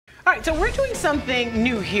All right, so we're doing something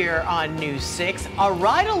new here on News 6, a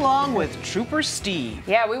ride along with Trooper Steve.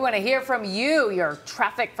 Yeah, we want to hear from you, your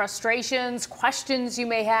traffic frustrations, questions you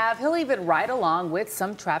may have. He'll even ride along with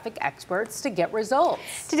some traffic experts to get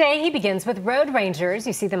results. Today, he begins with road rangers.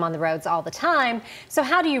 You see them on the roads all the time. So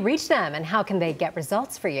how do you reach them and how can they get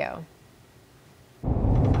results for you?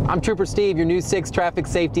 I'm Trooper Steve, your News 6 traffic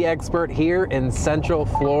safety expert here in Central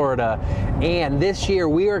Florida. And this year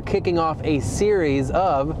we are kicking off a series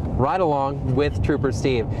of Ride Along with Trooper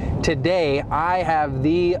Steve. Today I have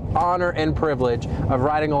the honor and privilege of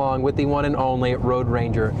riding along with the one and only Road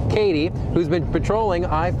Ranger Katie, who's been patrolling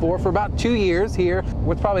I-4 for about 2 years here.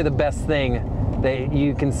 What's probably the best thing that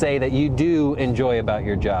you can say that you do enjoy about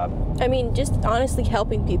your job? I mean, just honestly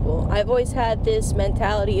helping people. I've always had this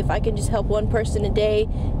mentality, if I can just help one person a day,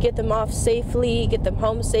 get them off safely, get them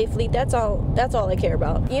home safely, that's all I care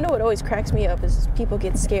about. You know what always cracks me up is people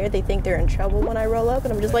get scared, they think they're in trouble when I roll up,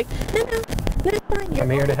 and I'm just like, no, it's fine. I'm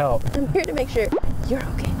here to help. I'm here to make sure you're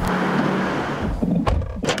okay.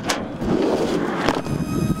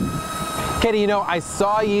 Katie, you know, I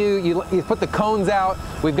saw you put the cones out,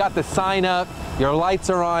 we've got the sign up, your lights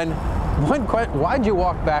are on. Why'd you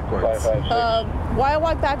walk backwards? Why I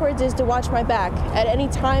walk backwards is to watch my back. At any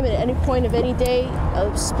time, at any point of any day,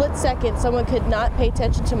 a split second, someone could not pay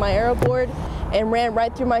attention to my aero board and ran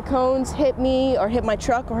right through my cones, hit me, or hit my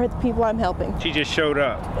truck, or hit the people I'm helping. She just showed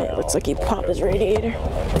up. Yeah, looks like he popped his radiator.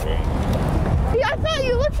 Yeah, I thought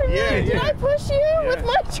you looked for me. Did I push you with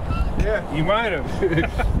my truck? Yeah, you might have.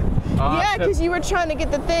 Yeah, because you were trying to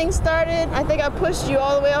get the thing started. I think I pushed you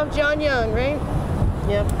all the way off John Young, right?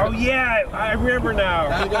 Yep. Oh yeah, I remember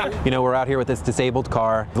now. You know, we're out here with this disabled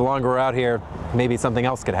car. The longer we're out here, maybe something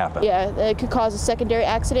else could happen. Yeah, it could cause a secondary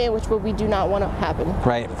accident, which we do not want to happen.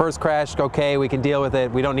 Right, first crash, okay, we can deal with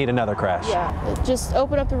it. We don't need another crash. Yeah, just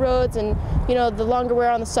open up the roads and, you know, the longer we're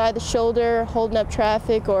on the side of the shoulder, holding up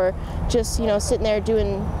traffic, or just, you know, sitting there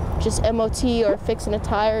doing just MOT or fixing a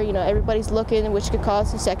tire, you know, everybody's looking, which could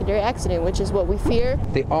cause a secondary accident, which is what we fear.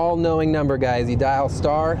 The all-knowing number, guys, you dial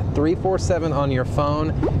 *347 on your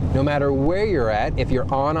phone, no matter where you're at, if you're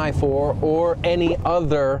on I-4 or any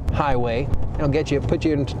other highway, it'll put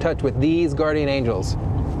you in touch with these guardian angels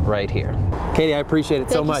right here. Katie, I appreciate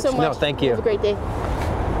it so much. Thank you so much. No, thank you. Have a great day.